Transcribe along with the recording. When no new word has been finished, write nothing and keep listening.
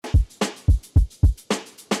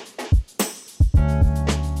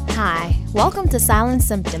Welcome to Silent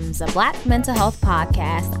Symptoms, a Black mental health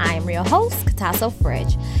podcast. I am your host, Katasso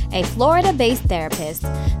Fridge, a Florida-based therapist.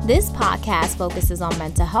 This podcast focuses on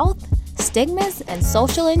mental health, stigmas, and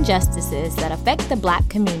social injustices that affect the Black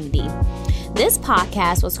community. This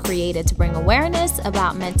podcast was created to bring awareness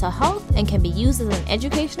about mental health and can be used as an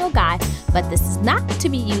educational guide, but this is not to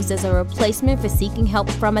be used as a replacement for seeking help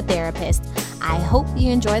from a therapist. I hope you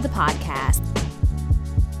enjoy the podcast.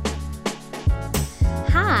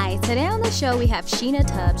 Hi, today on the show we have Sheena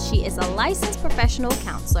Tubbs. She is a licensed professional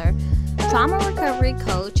counselor, trauma recovery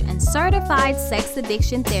coach, and certified sex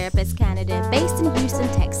addiction therapist candidate based in Houston,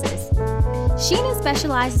 Texas. Sheena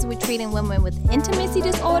specializes with treating women with intimacy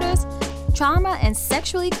disorders, trauma, and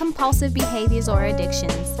sexually compulsive behaviors or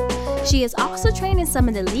addictions. She is also trained in some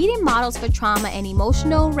of the leading models for trauma and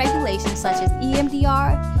emotional regulation such as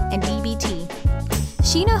EMDR and DBT.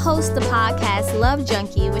 Sheena hosts the podcast Love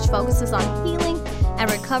Junkie, which focuses on healing and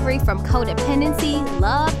recovery from codependency,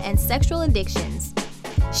 love, and sexual addictions.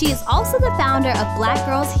 She is also the founder of Black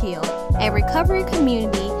Girls Heal, a recovery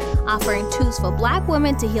community offering tools for Black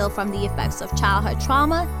women to heal from the effects of childhood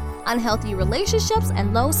trauma, unhealthy relationships,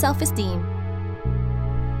 and low self-esteem.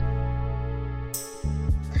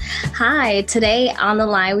 Hi, today on the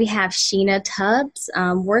line we have Sheena Tubbs.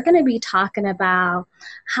 We're going to be talking about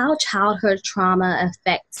how childhood trauma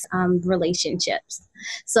affects relationships.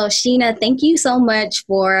 So Sheena, thank you so much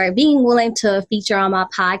for being willing to feature on my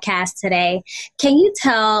podcast today. Can you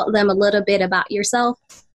tell them a little bit about yourself?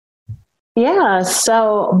 Yeah,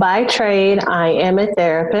 so by trade, I am a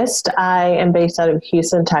therapist. I am based out of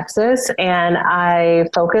Houston, Texas, and I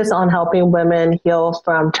focus on helping women heal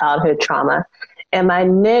from childhood trauma. And my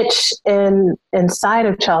niche inside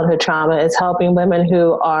of childhood trauma is helping women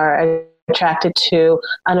who are attracted to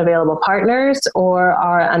unavailable partners or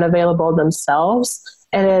are unavailable themselves.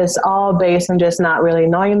 And it's all based on just not really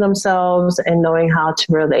knowing themselves and knowing how to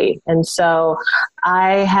relate. And so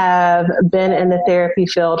I have been in the therapy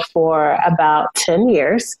field for about 10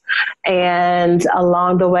 years. And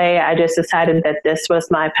along the way, I just decided that this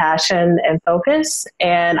was my passion and focus.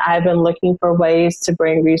 And I've been looking for ways to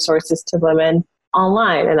bring resources to women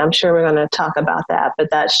online. And I'm sure we're going to talk about that, but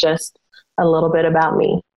that's just a little bit about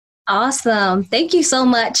me. Awesome. Thank you so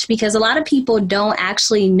much, because a lot of people don't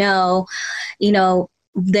actually know,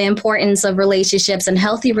 the importance of relationships and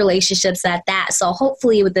healthy relationships at that. So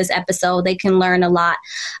hopefully with this episode, they can learn a lot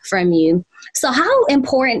from you. So how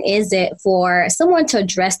important is it for someone to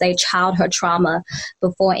address their childhood trauma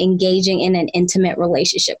before engaging in an intimate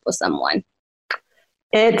relationship with someone?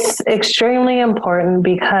 It's extremely important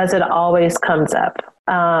because it always comes up.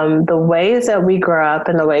 The ways that we grow up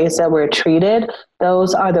and the ways that we're treated,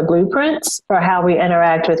 those are the blueprints for how we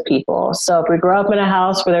interact with people. So if we grow up in a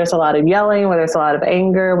house where there's a lot of yelling, where there's a lot of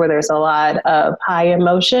anger, where there's a lot of high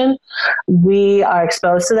emotion, we are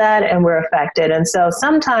exposed to that and we're affected. And so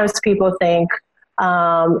sometimes people think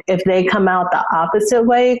if they come out the opposite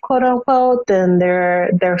way, quote unquote, then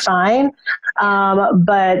they're fine.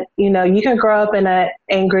 But you can grow up in an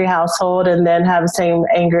angry household and then have the same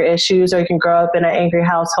anger issues, or you can grow up in an angry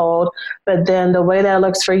household. But then the way that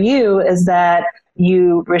looks for you is that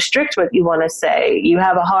you restrict what you want to say. You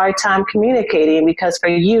have a hard time communicating because for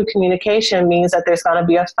you, communication means that there's going to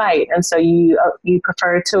be a fight. And so you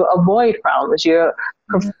prefer to avoid problems. You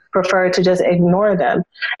prefer to just ignore them.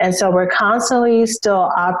 And so we're constantly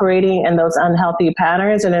still operating in those unhealthy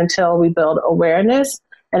patterns. And until we build awareness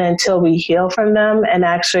and until we heal from them and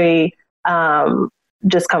actually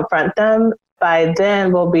just confront them, by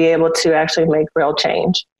then we'll be able to actually make real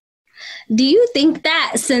change. Do you think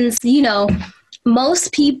that since,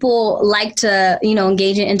 most people like to,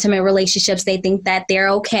 engage in intimate relationships, they think that they're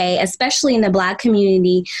okay, especially in the Black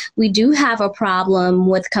community, we do have a problem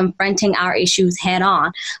with confronting our issues head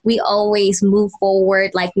on. We always move forward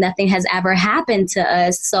like nothing has ever happened to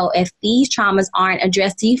us. So if these traumas aren't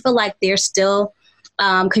addressed, do you feel like they're still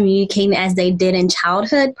communicating as they did in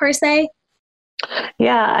childhood per se?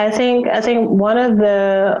 Yeah, I think one of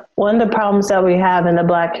the problems that we have in the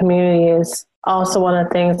Black community is also one of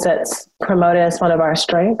the things that's promoted as one of our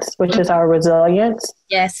strengths, which is our resilience.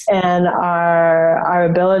 Yes. And our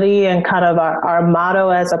ability and kind of our motto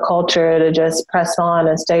as a culture to just press on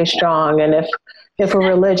and stay strong. And if we're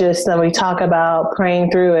religious, then we talk about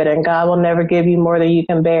praying through it and God will never give you more than you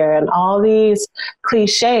can bear. And all these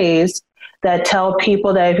cliches that tell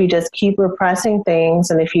people that if you just keep repressing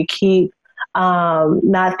things and if you keep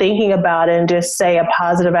not thinking about it and just say a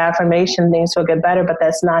positive affirmation, things will get better, but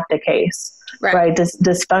that's not the case. Right?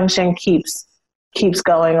 Dysfunction keeps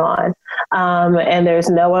going on. And there's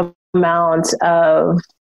no amount of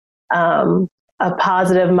a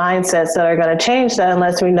positive mindsets that are going to change that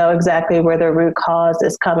unless we know exactly where the root cause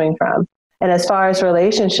is coming from. And as far as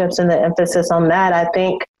relationships and the emphasis on that, I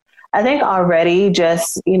think already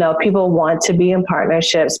just, people want to be in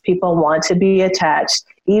partnerships. People want to be attached.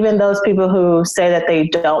 Even those people who say that they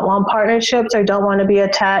don't want partnerships or don't want to be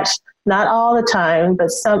attached, not all the time,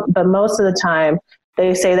 but most of the time,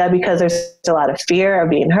 they say that because there's a lot of fear of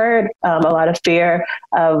being hurt, a lot of fear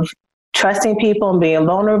of trusting people and being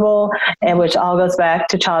vulnerable, and which all goes back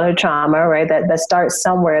to childhood trauma, right? That starts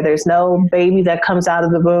somewhere. There's no baby that comes out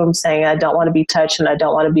of the womb saying, I don't want to be touched and I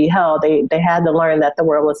don't want to be held. They had to learn that the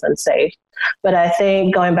world was unsafe. But I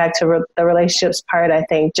think going back to the relationships part, I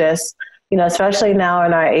think just, especially now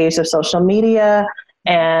in our age of social media,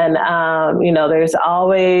 and, there's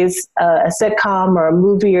always a sitcom or a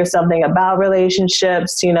movie or something about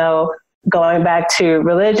relationships, going back to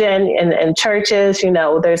religion and churches,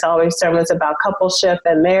 there's always sermons about coupleship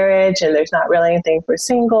and marriage, and there's not really anything for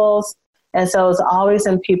singles. And so it's always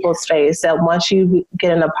in people's face that once you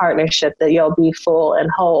get in a partnership that you'll be full and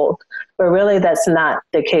whole. But really, that's not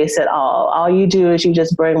the case at all. All you do is you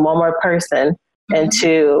just bring one more person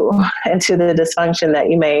into the dysfunction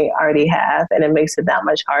that you may already have, and it makes it that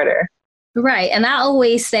much harder. Right. And I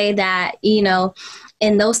always say that,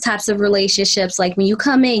 in those types of relationships, like when you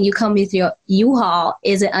come with your U-Haul,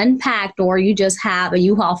 is it unpacked, or you just have a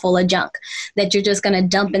U-Haul full of junk that you're just going to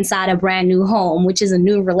dump inside a brand new home, which is a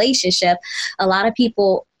new relationship? A lot of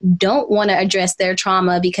people don't want to address their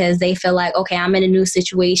trauma because they feel like, okay, I'm in a new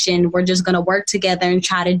situation. We're just going to work together and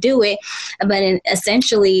try to do it. But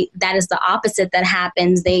essentially, that is the opposite that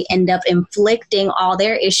happens. They end up inflicting all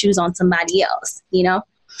their issues on somebody else,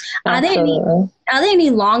 Are there any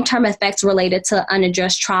long-term effects related to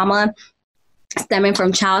unaddressed trauma stemming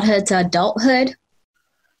from childhood to adulthood?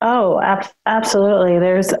 Oh, absolutely.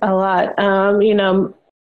 There's a lot.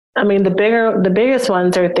 The biggest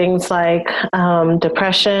ones are things like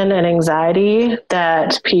depression and anxiety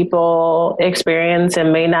that people experience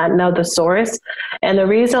and may not know the source. And the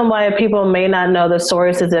reason why people may not know the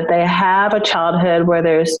source is if they have a childhood where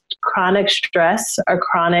there's chronic stress or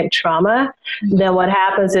chronic trauma, then what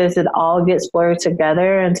happens is it all gets blurred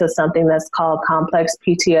together into something that's called complex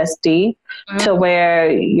PTSD, to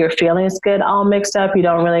where your feelings get all mixed up. You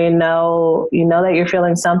don't really know, that you're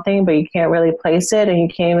feeling something, but you can't really place it, and you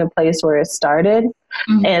can't even place where it started.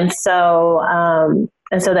 And so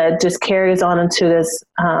that just carries on into this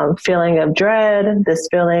feeling of dread, this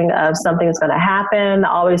feeling of something's going to happen,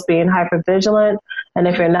 always being hypervigilant. And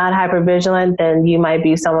if you're not hypervigilant, then you might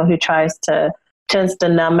be someone who tends to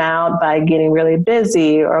numb out by getting really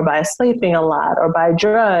busy, or by sleeping a lot, or by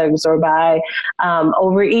drugs, or by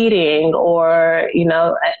overeating, or,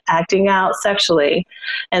 acting out sexually.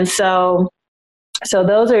 And so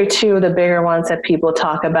those are two of the bigger ones that people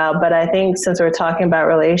talk about. But I think since we're talking about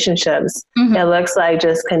relationships, it looks like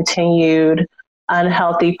just continued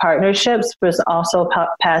unhealthy partnerships, which also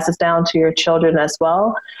passes down to your children as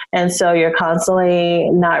well. And so you're constantly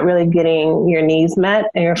not really getting your needs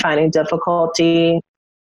met, and you're finding difficulty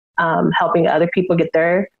helping other people get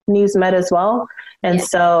their needs met as well. And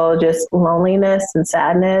so just loneliness and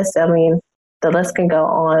sadness, the list can go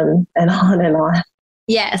on and on and on.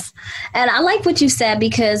 Yes. And I like what you said,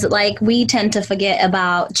 because we tend to forget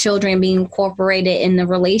about children being incorporated in the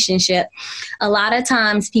relationship. A lot of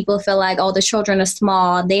times people feel like, oh, the children are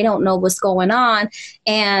small, they don't know what's going on.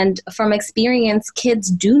 And from experience,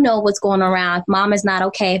 kids do know what's going around. If mom is not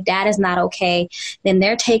okay, if dad is not okay, then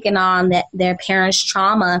they're taking on their parents'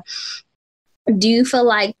 trauma. Do you feel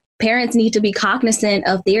like parents need to be cognizant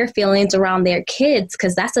of their feelings around their kids?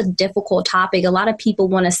 Because that's a difficult topic. A lot of people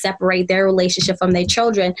want to separate their relationship from their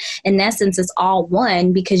children. In essence, it's all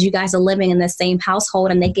one, because you guys are living in the same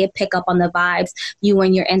household, and they pick up on the vibes you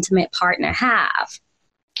and your intimate partner have.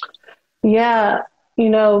 Yeah.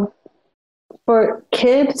 For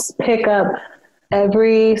kids, pick up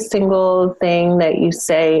every single thing that you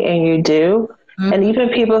say and you do. And even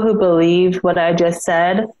people who believe what I just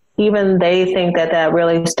said, even they think that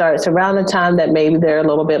really starts around the time that maybe they're a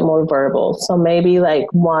little bit more verbal. So maybe like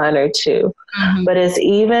 1 or 2, but it's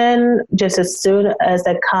even just as soon as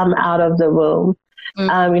they come out of the womb.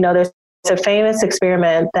 There's a famous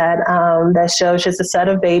experiment that shows just a set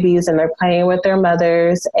of babies, and they're playing with their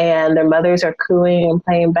mothers, and their mothers are cooing and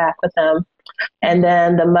playing back with them. And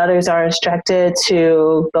then the mothers are instructed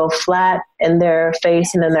to go flat in their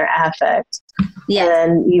face and in their affect. Yes.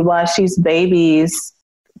 And you watch these babies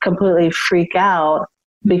completely freak out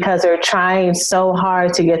because they're trying so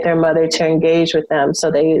hard to get their mother to engage with them. So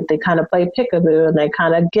they kind of play peekaboo, and they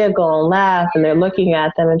kind of giggle and laugh, and they're looking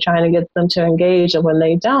at them and trying to get them to engage. And when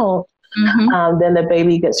they don't, then the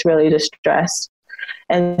baby gets really distressed.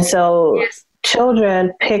 And so Yes.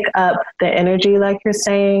 children pick up the energy, like you're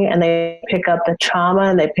saying, and they pick up the trauma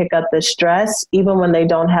and they pick up the stress, even when they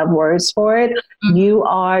don't have words for it. Mm-hmm. You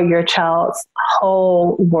are your child's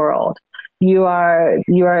whole world. You are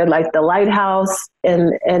like the lighthouse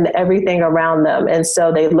and everything around them. And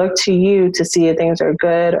so they look to you to see if things are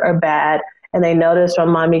good or bad. And they notice when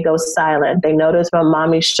mommy goes silent. They notice when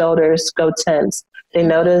mommy's shoulders go tense. They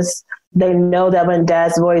know that when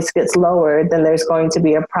dad's voice gets lowered, then there's going to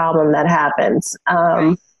be a problem that happens.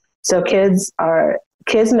 So kids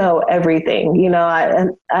know everything. You know,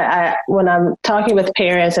 I when I'm talking with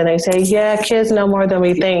parents and they say, yeah, kids know more than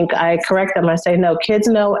we think, I correct them. I say, no, kids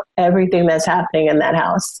know everything that's happening in that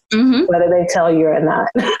house, whether they tell you or not.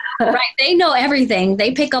 Right. They know everything.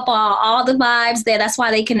 They pick up all the vibes there. That's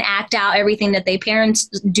why they can act out everything that their parents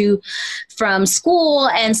do from school,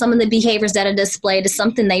 and some of the behaviors that are displayed is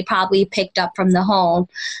something they probably picked up from the home,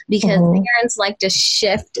 because parents like to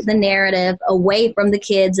shift the narrative away from the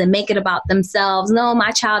kids and make it about themselves. No, my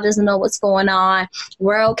child doesn't know what's going on.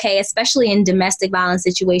 We're okay, especially in domestic violence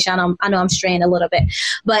situation. I know I'm straying a little bit,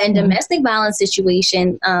 but in domestic violence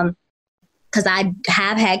situation, because I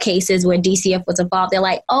have had cases where DCF was involved. They're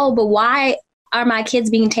like, oh, but why are my kids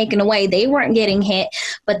being taken away? They weren't getting hit,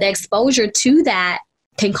 but the exposure to that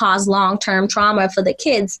can cause long-term trauma for the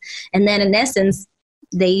kids. And then in essence,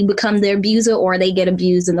 they become the abuser or they get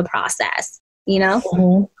abused in the process, you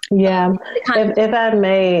know? Yeah. If I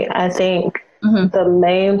may, I think the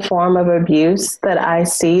main form of abuse that I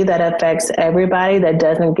see that affects everybody that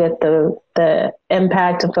doesn't get the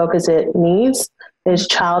impact and focus it needs is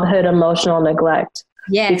childhood emotional neglect.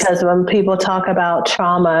 Yes. Because when people talk about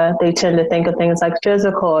trauma, they tend to think of things like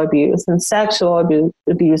physical abuse and sexual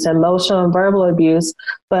abuse, emotional and verbal abuse.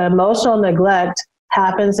 But emotional neglect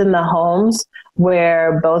happens in the homes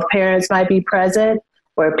where both parents might be present,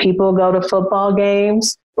 where people go to football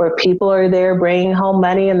games, where people are there bringing home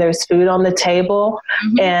money and there's food on the table.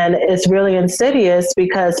 And it's really insidious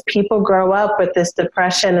because people grow up with this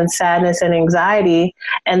depression and sadness and anxiety,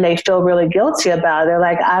 and they feel really guilty about it. They're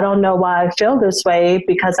like, I don't know why I feel this way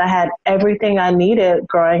because I had everything I needed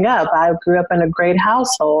growing up. I grew up in a great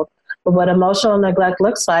household. But what emotional neglect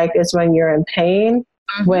looks like is when you're in pain,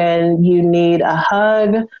 when you need a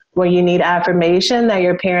hug, when you need affirmation that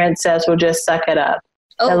your parent says, well, just suck it up.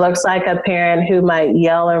 It looks like a parent who might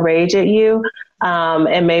yell and rage at you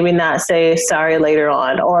and maybe not say sorry later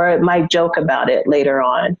on, or might joke about it later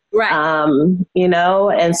on. Right. You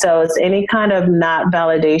know, and so it's any kind of not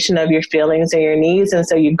validation of your feelings and your needs. And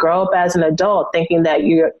so you grow up as an adult thinking that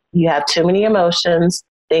you have too many emotions,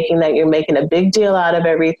 thinking that you're making a big deal out of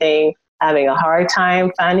everything, having a hard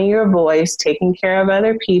time finding your voice, taking care of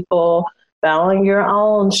other people, battling your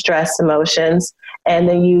own stress emotions. And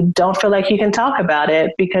then you don't feel like you can talk about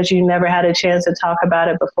it because you never had a chance to talk about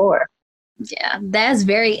it before. Yeah, that's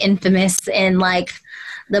very infamous in like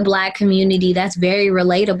the Black community. That's very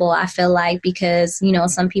relatable, I feel like, because, you know,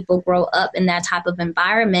 some people grow up in that type of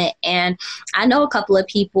environment. And I know a couple of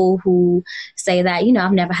people who say that, you know,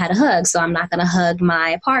 I've never had a hug, so I'm not going to hug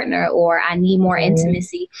my partner, or I need more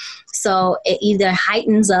intimacy. So it either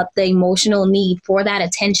heightens up the emotional need for that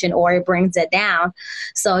attention or it brings it down.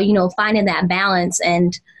 So, you know, finding that balance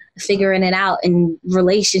and figuring it out in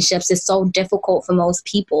relationships is so difficult for most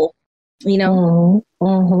people. You know,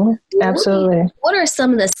 Absolutely. What are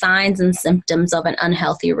some of the signs and symptoms of an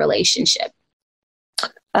unhealthy relationship?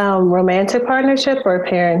 Romantic partnership or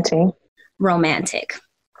parenting? Romantic.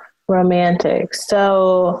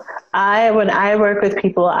 So when I work with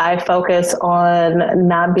people, I focus on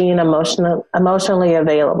not being emotionally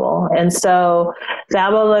available. And so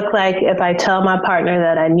that will look like if I tell my partner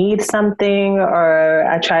that I need something, or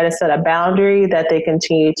I try to set a boundary, that they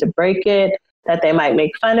continue to break it, that they might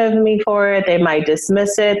make fun of me for it. They might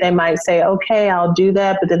dismiss it. They might say, okay, I'll do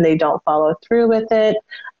that, but then they don't follow through with it.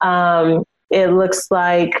 It looks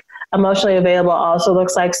like emotionally available also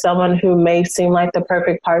looks like someone who may seem like the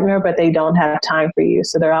perfect partner, but they don't have time for you.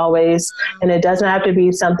 So they're always, and it doesn't have to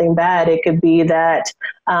be something bad. It could be that,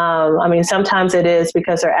 sometimes it is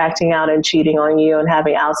because they're acting out and cheating on you and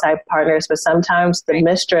having outside partners, but sometimes the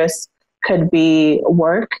mistress could be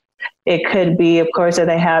work. It could be, of course, if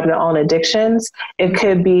they have their own addictions. It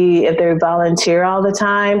could be if they volunteer all the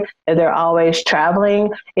time, if they're always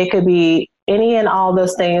traveling. It could be any and all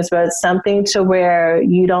those things, but something to where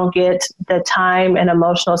you don't get the time and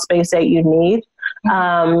emotional space that you need.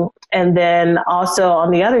 And then also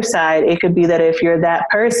on the other side, it could be that if you're that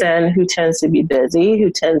person who tends to be busy, who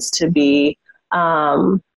tends to be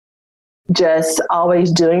just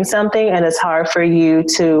always doing something, and it's hard for you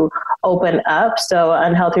to open up. So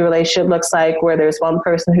unhealthy relationship looks like where there's one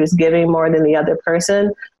person who's giving more than the other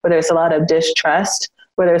person, where there's a lot of distrust,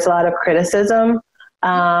 where there's a lot of criticism,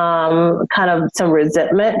 kind of some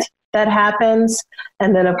resentment that happens.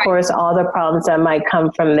 And then, of course, all the problems that might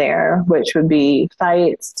come from there, which would be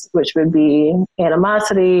fights, which would be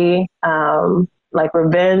animosity, like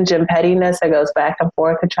revenge and pettiness that goes back and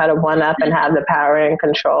forth to try to one up and have the power and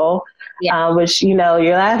control. Yeah. Which, you're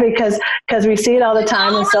laughing because we see it all the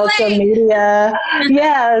time in social media.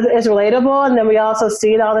 Yeah, it's relatable. And then we also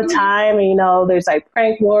see it all the time. And, there's like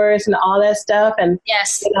prank wars and all that stuff. And,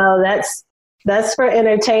 yes, that's for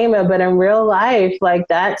entertainment. But in real life, like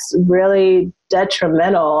that's really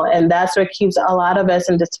detrimental. And that's what keeps a lot of us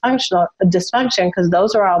in dysfunction because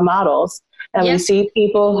those are our models. And we see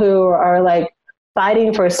people who are like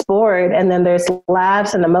fighting for sport, and then there's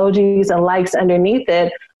laughs and emojis and likes underneath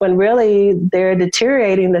it, when really they're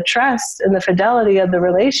deteriorating the trust and the fidelity of the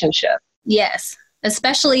relationship. Yes,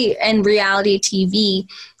 especially in reality TV,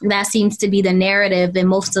 that seems to be the narrative in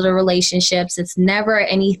most of the relationships. It's never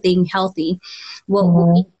anything healthy. What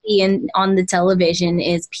we see on the television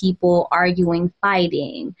is people arguing,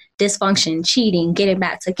 fighting, dysfunction, cheating, getting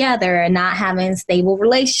back together, and not having stable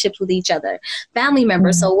relationships with each other, family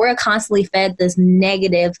members. So we're constantly fed this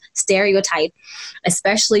negative stereotype,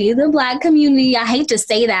 especially the Black community. I hate to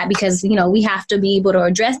say that because, we have to be able to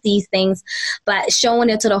address these things, but showing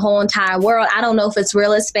it to the whole entire world, I don't know if it's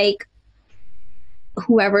real or fake.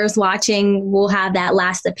 Whoever's watching will have that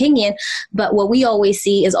last opinion. But what we always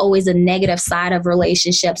see is always a negative side of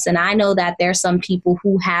relationships. And I know that there's some people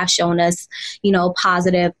who have shown us,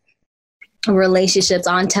 positive relationships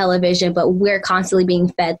on television, but we're constantly being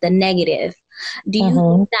fed the negative. Do you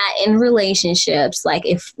think that in relationships, like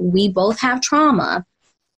if we both have trauma,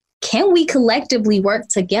 can we collectively work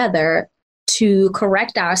together to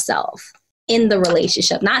correct ourselves in the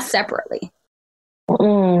relationship, not separately?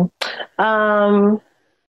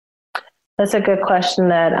 That's a good question,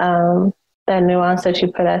 that nuance that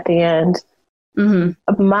you put at the end.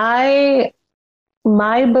 My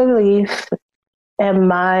belief and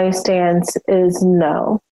my stance is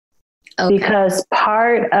no. Okay. Because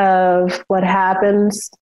part of what happens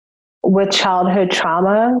with childhood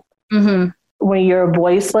trauma, when you're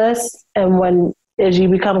voiceless and as you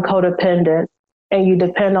become codependent and you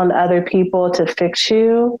depend on other people to fix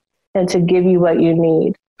you and to give you what you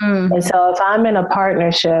need. And so if I'm in a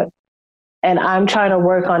partnership and I'm trying to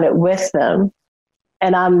work on it with them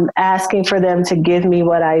and I'm asking for them to give me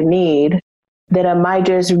what I need, then am I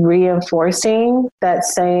just reinforcing that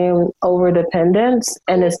same overdependence?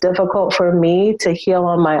 And it's difficult for me to heal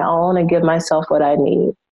on my own and give myself what I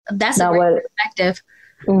need. That's a great perspective.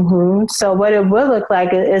 So what it would look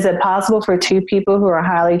like, is it possible for two people who are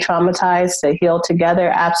highly traumatized to heal together?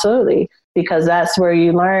 Absolutely. Because that's where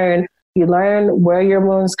you learn where your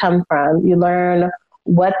wounds come from. You learn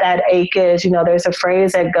what that ache is. There's a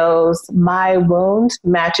phrase that goes, my wound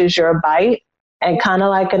matches your bite. And kind of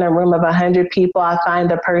like in a room of 100 people, I find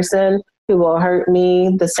the person who will hurt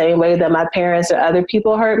me the same way that my parents or other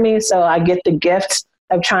people hurt me. So I get the gift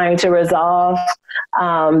of trying to resolve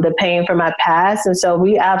the pain from my past. And so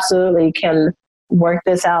we absolutely can work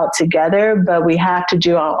this out together, but we have to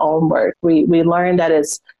do our own work. We learn that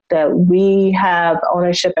we have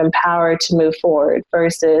ownership and power to move forward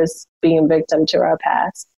versus being victim to our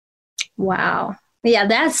past. Wow. Yeah,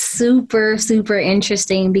 that's super, super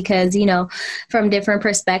interesting because, from different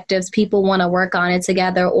perspectives, people want to work on it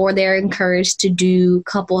together or they're encouraged to do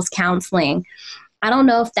couples counseling. I don't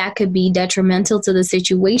know if that could be detrimental to the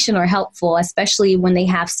situation or helpful, especially when they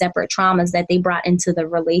have separate traumas that they brought into the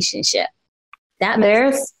relationship. Go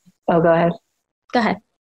ahead. Go ahead.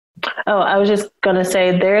 Oh, I was just going to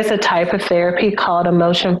say there's a type of therapy called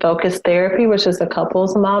emotion-focused therapy, which is a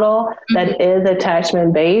couples model that is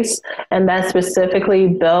attachment-based. And that's specifically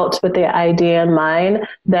built with the idea in mind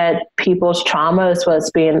that people's trauma is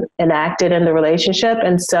what's being enacted in the relationship.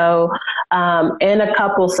 And so in a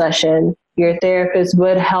couple session, your therapist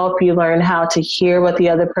would help you learn how to hear what the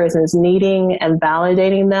other person is needing and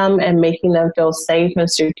validating them and making them feel safe and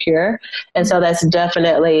secure. And so that's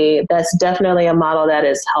definitely a model that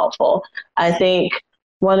is helpful. I think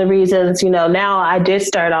one of the reasons, now I did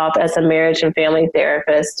start off as a marriage and family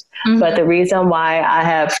therapist, but the reason why I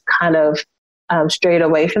have kind of strayed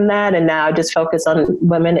away from that and now I just focus on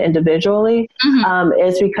women individually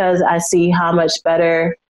is because I see how much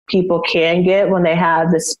better people can get when they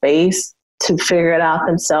have the space to figure it out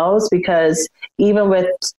themselves. Because even with,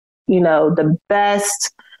 the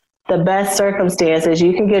best the best circumstances,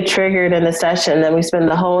 you can get triggered in a session. Then we spend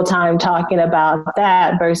the whole time talking about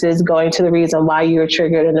that versus going to the reason why you were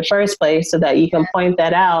triggered in the first place so that you can point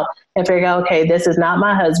that out and figure out, okay, this is not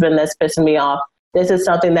my husband that's pissing me off. This is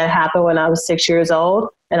something that happened when I was 6 years old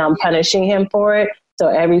and I'm punishing him for it. So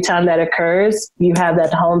every time that occurs, you have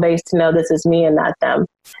that home base to know this is me and not them.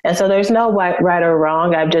 And so there's no right or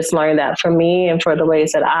wrong. I've just learned that for me and for the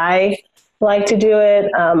ways that I like to do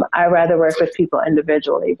it. I rather work with people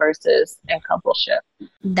individually versus in coupleship.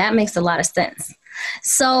 That makes a lot of sense.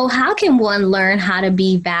 So how can one learn how to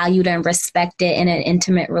be valued and respected in an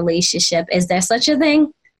intimate relationship? Is there such a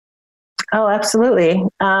thing? Oh, absolutely.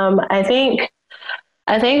 I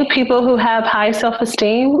think people who have high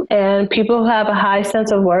self-esteem and people who have a high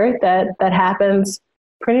sense of worth, that happens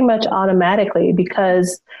pretty much automatically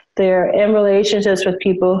because they're in relationships with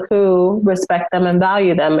people who respect them and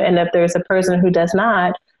value them. And if there's a person who does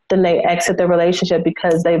not, then they exit the relationship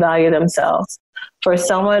because they value themselves. For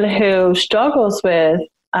someone who struggles with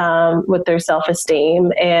their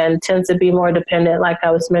self-esteem and tends to be more dependent, like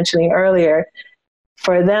I was mentioning earlier,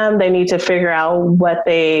 for them, they need to figure out what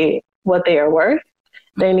they are worth.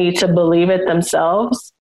 They need to believe it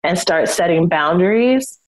themselves and start setting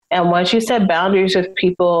boundaries. And once you set boundaries with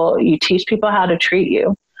people, you teach people how to treat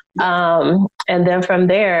you. And then from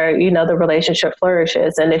there, the relationship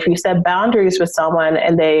flourishes. And if you set boundaries with someone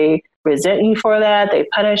and they resent you for that, they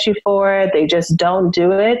punish you for it, they just don't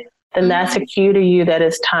do it, then that's a cue to you that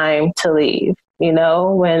it's time to leave.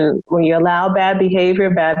 When you allow bad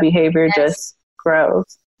behavior yes. just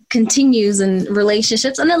grows. Continues in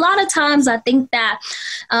relationships. And a lot of times I think that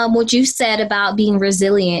what you said about being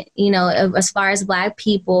resilient, as far as Black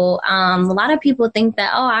people, a lot of people think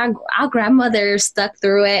that, our grandmother stuck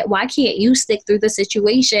through it. Why can't you stick through the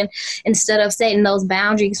situation instead of setting those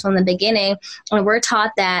boundaries from the beginning? And we're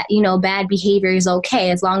taught that, bad behavior is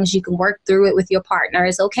okay as long as you can work through it with your partner.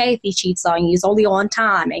 It's okay if he cheats on you. He's only on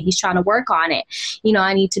time and he's trying to work on it.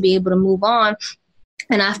 I need to be able to move on.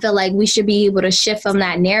 And I feel like we should be able to shift from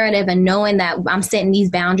that narrative and knowing that I'm setting these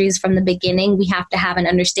boundaries from the beginning. We have to have an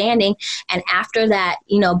understanding. And after that,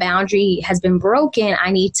 boundary has been broken,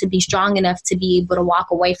 I need to be strong enough to be able to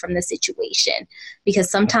walk away from the situation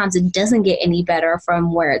because sometimes it doesn't get any better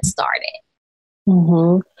from where it started.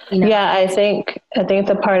 Mm-hmm. Yeah, I think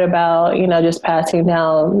the part about, just passing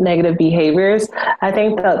down negative behaviors, I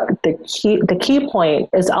think that the key point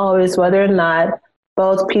is always whether or not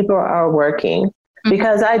both people are working.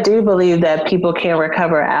 Because I do believe that people can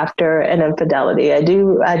recover after an infidelity. I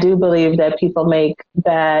do believe that people make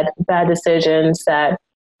bad decisions that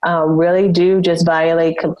really do just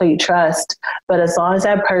violate complete trust. But as long as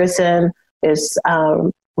that person is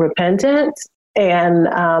repentant and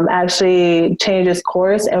actually changes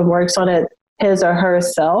course and works on it his or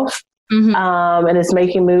herself, and is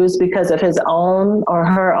making moves because of his own or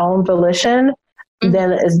her own volition,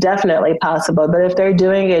 then it's definitely possible. But if they're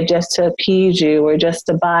doing it just to appease you or just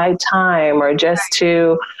to buy time or just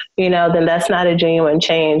to, then that's not a genuine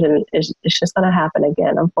change. And it's just going to happen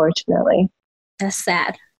again, unfortunately. That's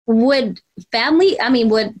sad. Would family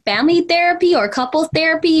therapy or couples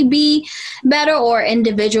therapy be better or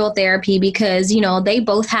individual therapy? Because, they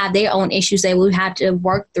both have their own issues they would have to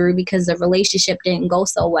work through because the relationship didn't go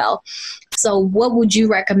so well. So what would you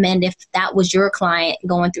recommend if that was your client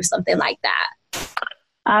going through something like that?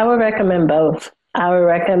 I would recommend both. I would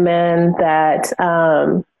recommend that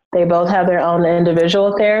they both have their own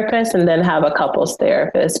individual therapist and then have a couples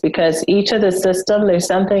therapist because each of the system, there's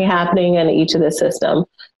something happening in each of the system.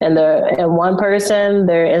 And in one person,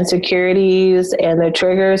 their insecurities and their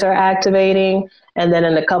triggers are activating. And then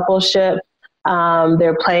in the coupleship,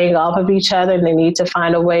 they're playing off of each other and they need to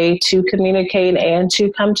find a way to communicate and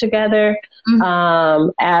to come together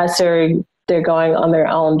as they're going on their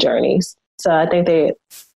own journeys. So I think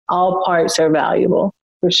all parts are valuable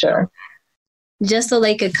for sure. Just so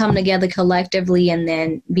they could come together collectively and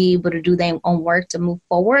then be able to do their own work to move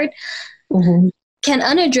forward. Mm-hmm. Can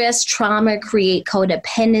unaddressed trauma create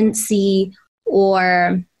codependency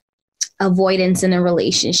or avoidance in a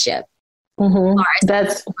relationship?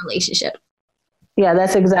 That's relationship. Yeah,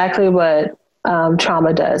 that's exactly what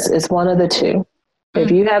trauma does. It's one of the two. If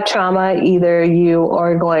you have trauma, either you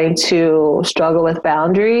are going to struggle with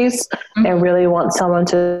boundaries and really want someone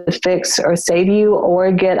to fix or save you or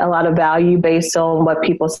get a lot of value based on what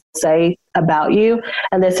people say about you.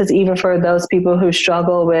 And this is even for those people who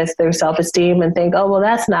struggle with their self-esteem and think, oh, well,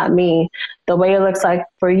 that's not me. The way it looks like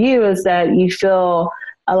for you is that you feel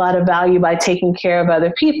a lot of value by taking care of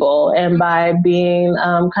other people and by being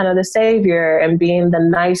kind of the savior and being the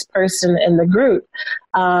nice person in the group.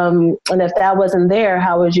 And if that wasn't there,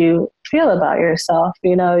 how would you feel about yourself?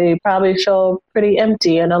 You know, you probably feel pretty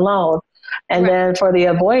empty and alone. And then for the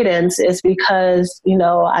avoidance, it's because, you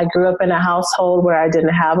know, I grew up in a household where I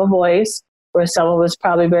didn't have a voice, where someone was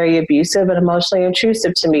probably very abusive and emotionally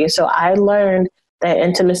intrusive to me. So I learned that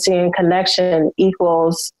intimacy and connection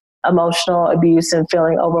equals emotional abuse and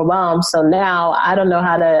feeling overwhelmed. So now I don't know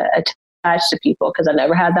how to attach to people because I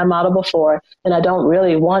never had that model before, and I don't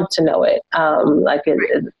really want to know it.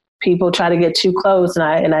 People try to get too close,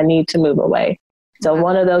 and I need to move away. So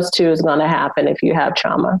one of those two is going to happen if you have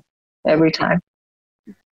trauma every time.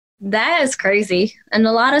 That is crazy. And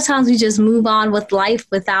a lot of times we just move on with life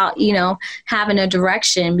without, you know, having a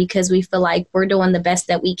direction because we feel like we're doing the best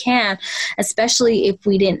that we can, especially if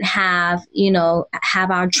we didn't have, you know,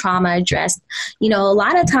 have our trauma addressed. You know, a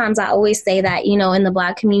lot of times I always say that, you know, in the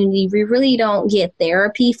Black community, we really don't get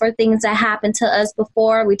therapy for things that happened to us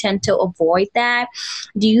before. We tend to avoid that.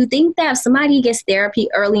 Do you think that if somebody gets therapy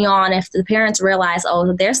early on, if the parents realize,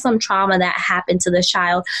 oh, there's some trauma that happened to the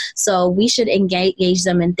child, so we should engage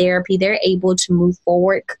them in therapy, they're able to move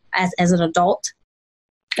forward as an adult?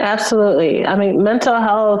 Absolutely. I mean, mental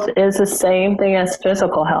health is the same thing as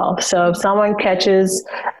physical health. So if someone catches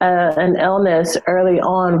an illness early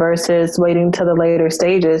on versus waiting to the later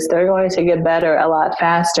stages, they're going to get better a lot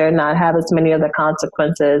faster and not have as many of the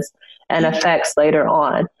consequences and effects later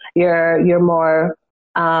on. You're more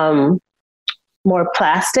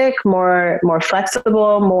plastic, more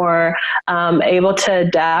flexible, more able to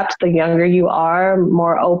adapt the younger you are,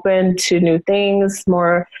 more open to new things,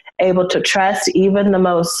 more able to trust even the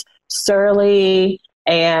most surly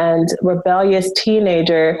and rebellious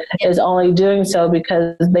teenager is only doing so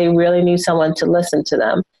because they really need someone to listen to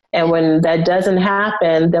them. And when that doesn't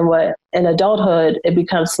happen, then what in adulthood, it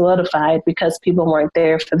becomes solidified because people weren't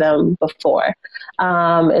there for them before.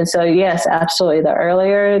 And so, yes, absolutely. The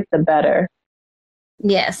earlier, the better.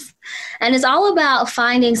 Yes. And it's all about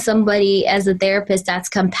finding somebody as a therapist that's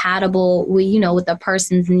compatible with, you know, with the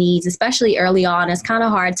person's needs, especially early on. It's kind of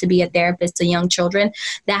hard to be a therapist to young children.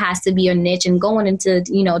 That has to be your niche. And going into,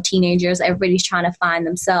 you know, teenagers, everybody's trying to find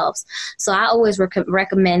themselves. So I always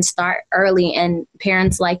recommend start early, and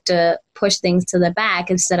parents like to push things to the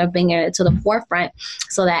back instead of bringing it to the forefront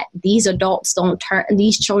so that these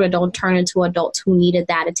children don't turn into adults who needed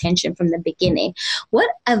that attention from the beginning.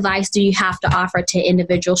 What advice do you have to offer to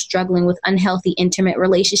individuals struggling with unhealthy intimate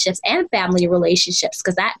relationships and family relationships?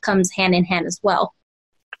 Because that comes hand in hand as well.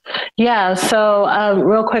 Yeah. So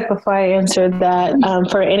real quick before I answer that,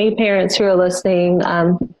 for any parents who are listening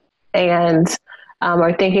and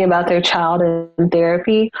are thinking about their child in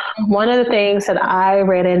therapy, one of the things that I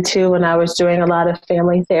ran into when I was doing a lot of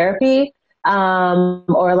family therapy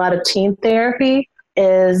or a lot of teen therapy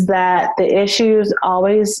is that the issues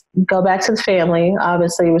always go back to the family,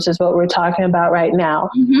 obviously, which is what we're talking about right now.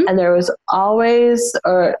 Mm-hmm. And there was always,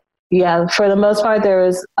 for the most part, there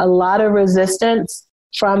was a lot of resistance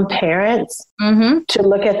from parents to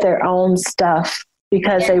look at their own stuff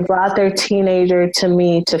because they brought their teenager to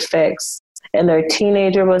me to fix. And their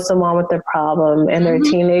teenager was the one with the problem, and their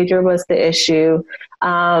teenager was the issue.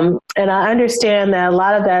 And I understand that a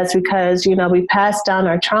lot of that is because, you know, we passed down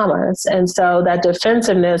our traumas. And so that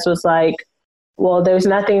defensiveness was like, well, there's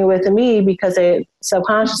nothing with me because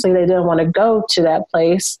subconsciously they didn't want to go to that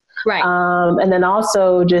place. Right. And then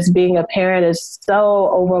also just being a parent is so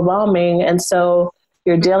overwhelming. And so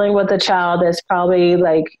you're dealing with a child that's probably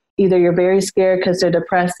like, either you're very scared because they're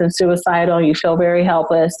depressed and suicidal and you feel very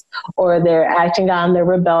helpless, or they're acting on, they're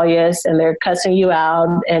rebellious and they're cussing you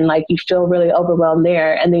out and like you feel really overwhelmed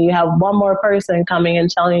there. And then you have one more person coming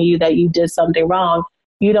and telling you that you did something wrong.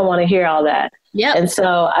 You don't want to hear all that. Yep. And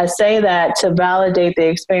so I say that to validate the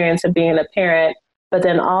experience of being a parent, but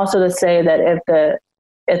then also to say that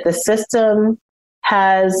if the system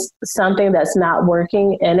has something that's not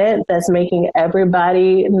working in it, that's making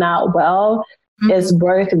everybody not well, it's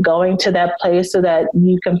worth going to that place so that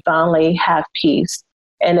you can finally have peace.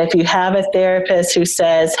 And if you have a therapist who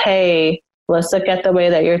says, hey, let's look at the way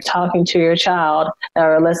that you're talking to your child,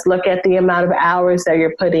 or let's look at the amount of hours that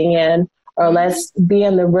you're putting in, or let's be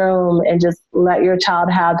in the room and just let your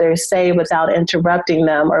child have their say without interrupting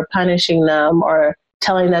them or punishing them or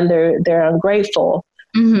telling them they're ungrateful,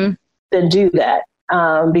 then do that.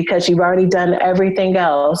 Because you've already done everything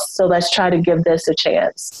else. So let's try to give this a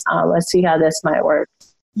chance. Let's see how this might work.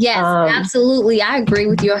 Yes, absolutely. I agree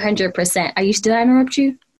with you 100%. Did I interrupt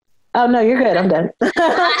you? Oh, no, you're good. I'm done.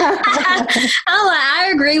 I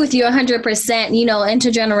agree with you 100%. You know,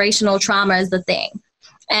 intergenerational trauma is the thing.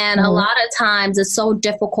 And a lot of times it's so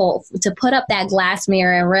difficult to put up that glass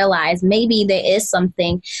mirror and realize maybe there is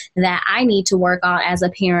something that I need to work on as a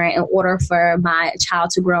parent in order for my child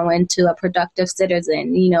to grow into a productive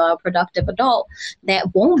citizen, a productive adult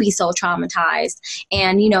that won't be so traumatized.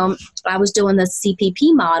 And, I was doing the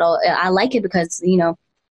CPP model. I like it because,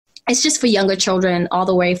 it's just for younger children all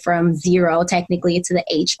the way from 0 technically to the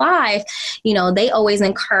age 5. They always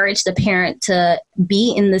encourage the parent to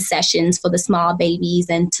be in the sessions for the small babies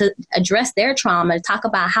and to address their trauma, talk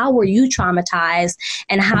about how were you traumatized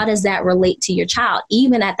and how does that relate to your child,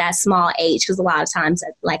 even at that small age. Because a lot of times,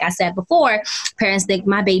 like I said before, parents think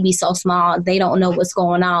my baby's so small, they don't know what's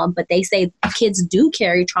going on. But they say kids do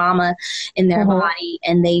carry trauma in their body,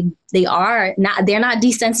 and they're not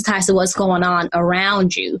desensitized to what's going on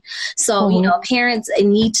around you. So, parents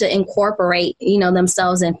need to incorporate,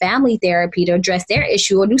 themselves in family therapy to address their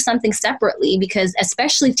issue or do something separately, because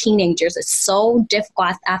especially teenagers, it's so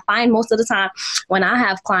difficult. I find most of the time when I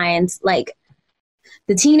have clients, like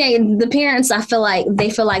the parents, I feel like they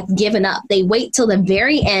feel like giving up. They wait till the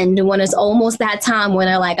very end when it's almost that time when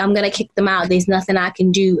they're like, I'm going to kick them out. There's nothing I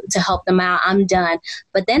can do to help them out. I'm done.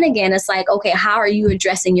 But then again, it's like, okay, how are you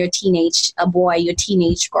addressing your teenage boy, your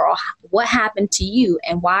teenage girl? What happened to you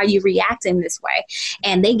and why are you reacting this way?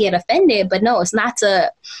 And they get offended, but no, it's not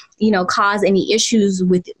to, cause any issues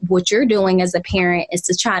with what you're doing as a parent. Is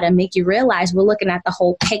to try to make you realize we're looking at the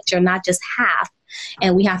whole picture, not just half.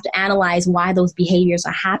 And we have to analyze why those behaviors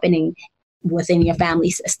are happening within your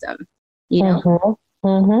family system,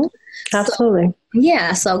 Absolutely.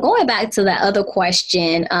 So going back to that other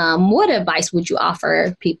question, what advice would you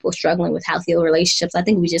offer people struggling with healthy relationships? I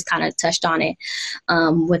think we just kind of touched on it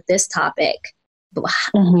with this topic,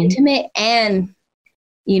 intimate and,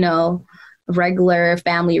 regular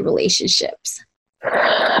family relationships.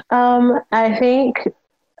 I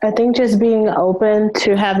think just being open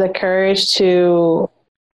to have the courage to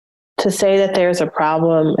say that there's a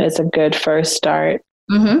problem is a good first start,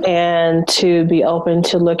 and to be open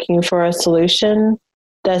to looking for a solution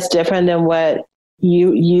that's different than what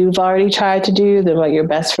you've already tried to do, than what your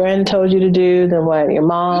best friend told you to do, than what your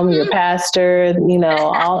mom, your pastor,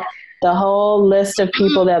 all the whole list of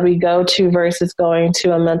people that we go to versus going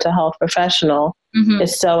to a mental health professional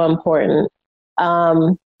is so important.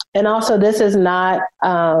 And also, this is not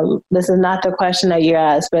the question that you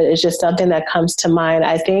asked, but it's just something that comes to mind.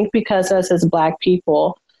 I think because us as Black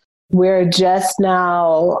people, we're just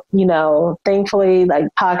now, thankfully, like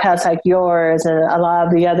podcasts like yours and a lot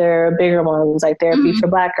of the other bigger ones like Therapy for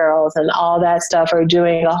Black Girls and all that stuff are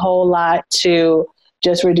doing a whole lot to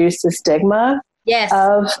just reduce the stigma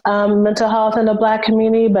of mental health in the Black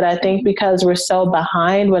community. But I think because we're so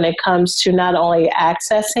behind when it comes to not only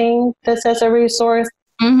accessing this as a resource,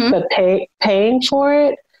 but paying for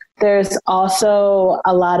it, there's also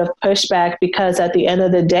a lot of pushback, because at the end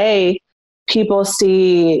of the day, people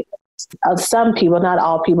see, some people, not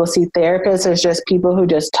all people, see therapists as just people who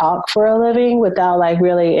just talk for a living without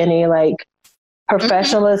really any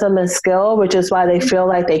professionalism and skill, which is why they feel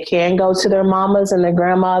like they can go to their mamas and their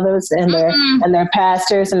grandmothers and their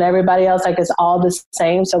pastors and everybody else, like it's all the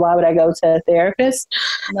same. So why would I go to a therapist?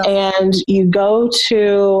 No. And you go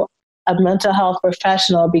to a mental health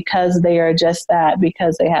professional because they are just that,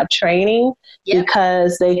 because they have training,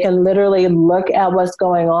 because they can literally look at what's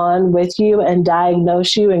going on with you and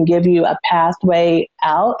diagnose you and give you a pathway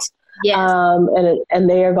out. And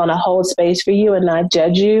they are going to hold space for you and not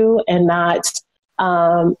judge you and not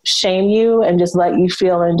shame you, and just let you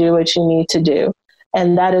feel and do what you need to do.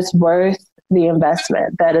 And that is worth the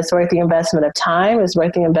investment. That is worth the investment of time. It's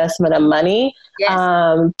worth the investment of money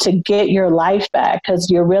to get your life back,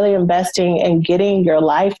 because you're really investing in getting your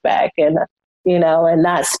life back, and and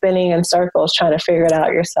not spinning in circles trying to figure it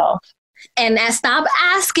out yourself. And stop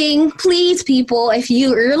asking, please, people, if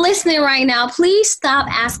you're listening right now, please stop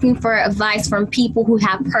asking for advice from people who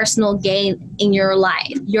have personal gain in your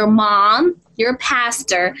life. Your mom, your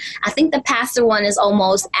pastor. I think the pastor one is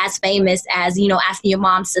almost as famous as, asking your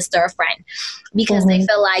mom's sister or friend, because they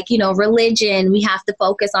feel like, religion, we have to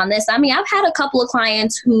focus on this. I mean, I've had a couple of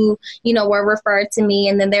clients who, were referred to me,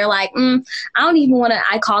 and then they're like, I don't even want to,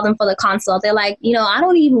 I call them for the consult. They're like, I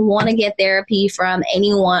don't even want to get therapy from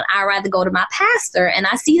anyone. I'd rather go to my pastor. And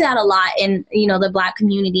I see that a lot in, the Black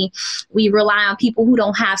community. We rely on people who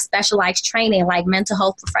don't have specialized training, like mental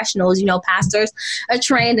health professionals. Pastors are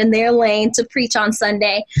trained in their lane to preach on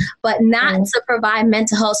Sunday, but not to provide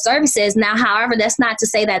mental health services. Now, however, that's not to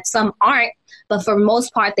say that some aren't, but for the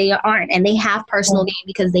most part, they aren't. And they have personal gain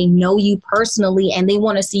because they know you personally and they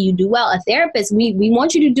want to see you do well. A therapist, we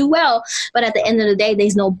want you to do well, but at the end of the day,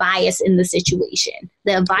 there's no bias in the situation.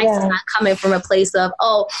 The advice is not coming from a place of,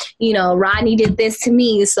 oh, you know, Rodney did this to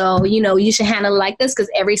me, so, you know, you should handle it like this, because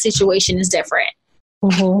every situation is different.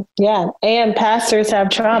 Mm-hmm. Yeah. And pastors have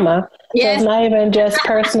trauma. Yes. So it's not even just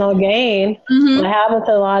personal gain. What happens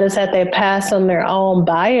a lot is that they pass on their own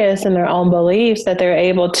bias and their own beliefs that they're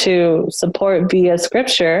able to support via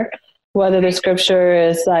scripture, whether the scripture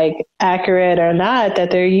is like accurate or not, that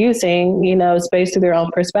they're using, you know, it's based on their own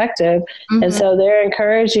perspective. And so they're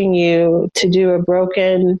encouraging you to do a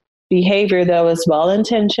broken behavior that was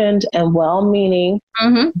well-intentioned and well-meaning,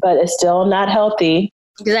 but it's still not healthy.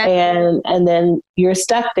 Exactly. And then you're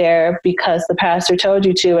stuck there because the pastor told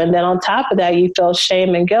you to. And then on top of that, you feel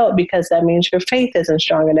shame and guilt because that means your faith isn't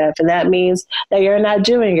strong enough. And that means that you're not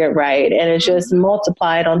doing it right. And it's just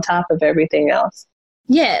multiplied on top of everything else.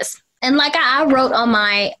 Yes. And like I wrote on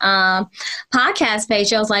my podcast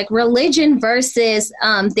page, I was like, religion versus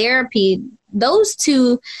therapy, those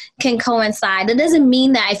two can coincide. That doesn't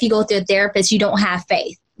mean that if you go through a therapist, you don't have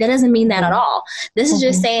faith. That doesn't mean that at all. This is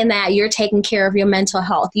just saying that you're taking care of your mental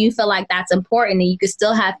health. You feel like that's important and you can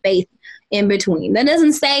still have faith in between. That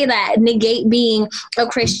doesn't say that negate being a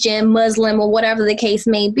Christian, Muslim, or whatever the case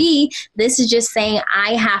may be. This is just saying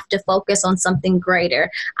I have to focus on something greater.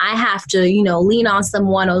 I have to, you know, lean on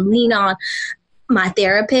someone or lean on my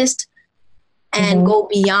therapist and go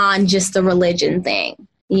beyond just the religion thing.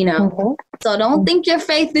 You know, so don't think your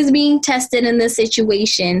faith is being tested in this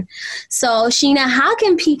situation. So, Sheena, how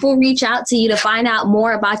can people reach out to you to find out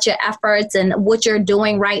more about your efforts and what you're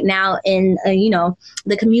doing right now in, you know,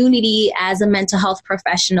 the community as a mental health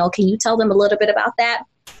professional? Can you tell them a little bit about that?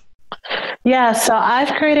 Yeah, so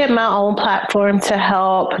I've created my own platform to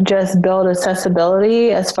help just build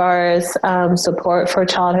accessibility as far as support for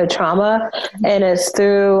childhood trauma. And it's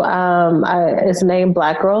through, it's named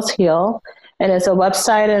Black Girls Heal. And it's a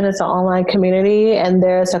website and it's an online community. And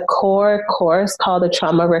there's a core course called the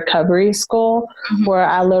Trauma Recovery School, where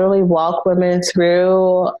I literally walk women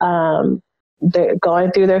through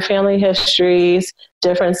going through their family histories,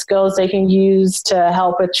 different skills they can use to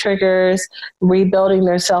help with triggers, rebuilding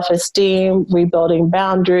their self-esteem, rebuilding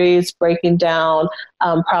boundaries, breaking down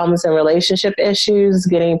problems and relationship issues,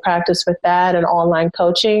 getting practice with that and online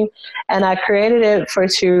coaching. And I created it for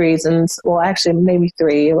two reasons. Well, actually, maybe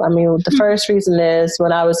three. I mean, the first reason is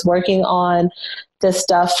when I was working on this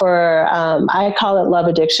stuff for, I call it love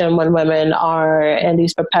addiction, when women are in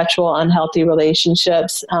these perpetual unhealthy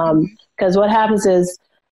relationships. Because what happens is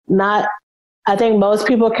I think most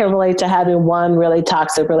people can relate to having one really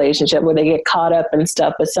toxic relationship where they get caught up in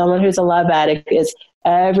stuff. But someone who's a love addict is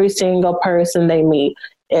every single person they meet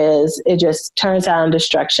it just turns out in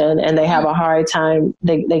destruction, and they have a hard time.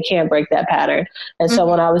 They can't break that pattern. And so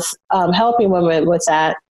when I was helping women with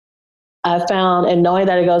that, I found, and knowing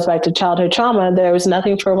that it goes back to childhood trauma, there was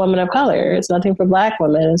nothing for women of color. It's nothing for Black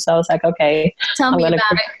women. And so I was like, okay. Tell me about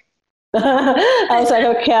it. I was like,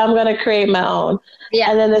 okay, I'm going to create my own.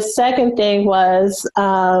 Yeah. And then the second thing was,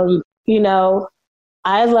 you know,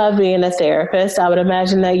 I love being a therapist. I would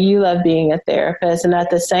imagine that you love being a therapist. And at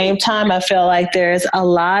the same time, I feel like there's a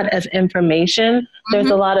lot of information. There's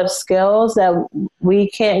a lot of skills that we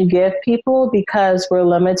can't give people because we're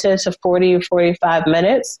limited to 40 or 45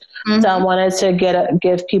 minutes. So I wanted to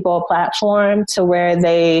give people a platform to where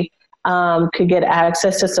they could get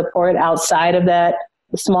access to support outside of that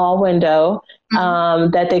small window,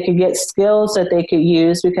 that they could get skills that they could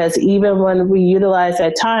use, because even when we utilize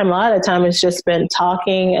that time, a lot of time it's just spent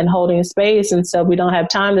talking and holding space. And so we don't have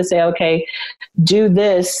time to say, okay, do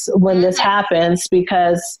this when this happens,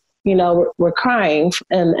 because, you know, we're crying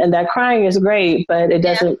and that crying is great, but it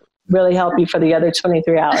doesn't really help you for the other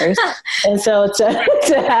 23 hours. And so to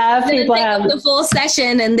have people have the full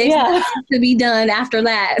session and there's nothing to be done after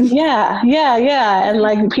that. Yeah. And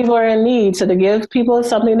like people are in need. So to give people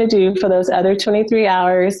something to do for those other 23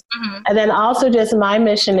 hours. And then also just my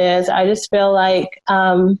mission is, I just feel like,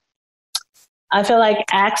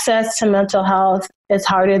 access to mental health is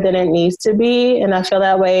harder than it needs to be. And I feel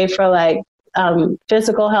that way for like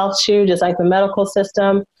physical health too, just like the medical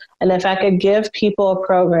system. And if I could give people a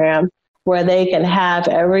program where they can have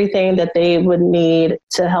everything that they would need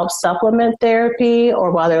to help supplement therapy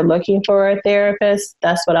or while they're looking for a therapist,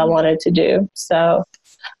 that's what I wanted to do. So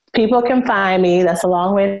people can find me. That's a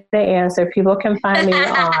long way to answer. People can find me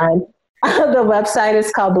on the website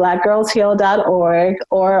is called blackgirlsheal.org,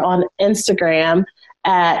 or on Instagram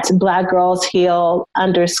at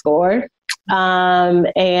blackgirlsheal_.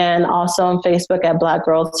 And also on Facebook at Black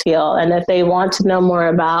Girls Heal. And if they want to know more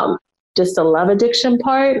about just the love addiction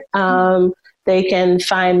part, they can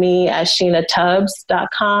find me at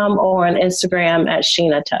SheenaTubbs.com or on Instagram at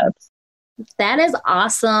SheenaTubbs. That is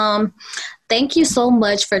awesome. Thank you so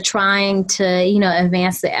much for trying to,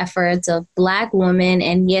 advance the efforts of Black women.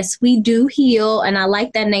 And yes, we do heal. And I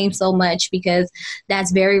like that name so much because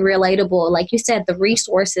that's very relatable. Like you said, the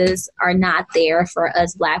resources are not there for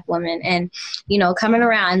us Black women. And, coming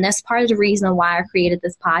around, and that's part of the reason why I created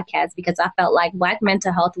this podcast, because I felt like Black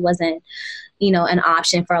mental health wasn't, an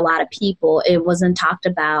option for a lot of people. It wasn't talked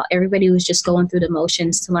about. Everybody was just going through the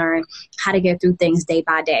motions to learn how to get through things day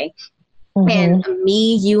by day. Mm-hmm. And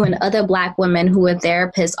me, you, and other Black women who are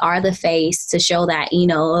therapists are the face to show that, you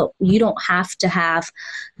don't have to have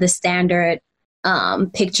the standard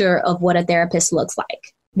picture of what a therapist looks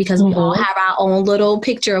like, because we all have our own little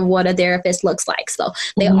picture of what a therapist looks like. So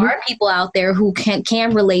there are people out there who can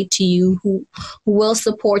relate to you, who will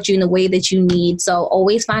support you in the way that you need. So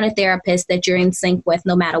always find a therapist that you're in sync with,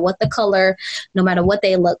 no matter what the color, no matter what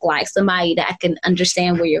they look like, somebody that can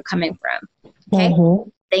understand where you're coming from. Okay. Mm-hmm.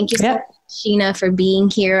 Thank you so much, Sheena, for being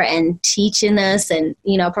here and teaching us and,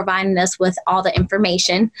 providing us with all the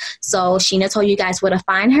information. So Sheena told you guys where to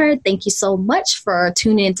find her. Thank you so much for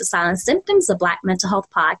tuning into Silent Symptoms, the Black Mental Health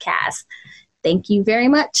Podcast. Thank you very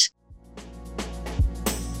much.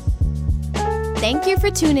 Thank you for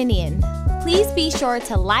tuning in. Please be sure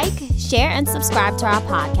to like, share, and subscribe to our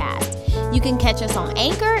podcast. You can catch us on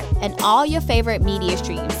Anchor and all your favorite media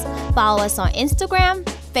streams. Follow us on Instagram,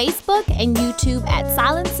 Facebook, and YouTube at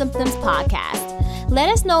Silent Symptoms Podcast. Let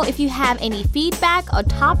us know if you have any feedback or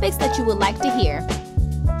topics that you would like to hear.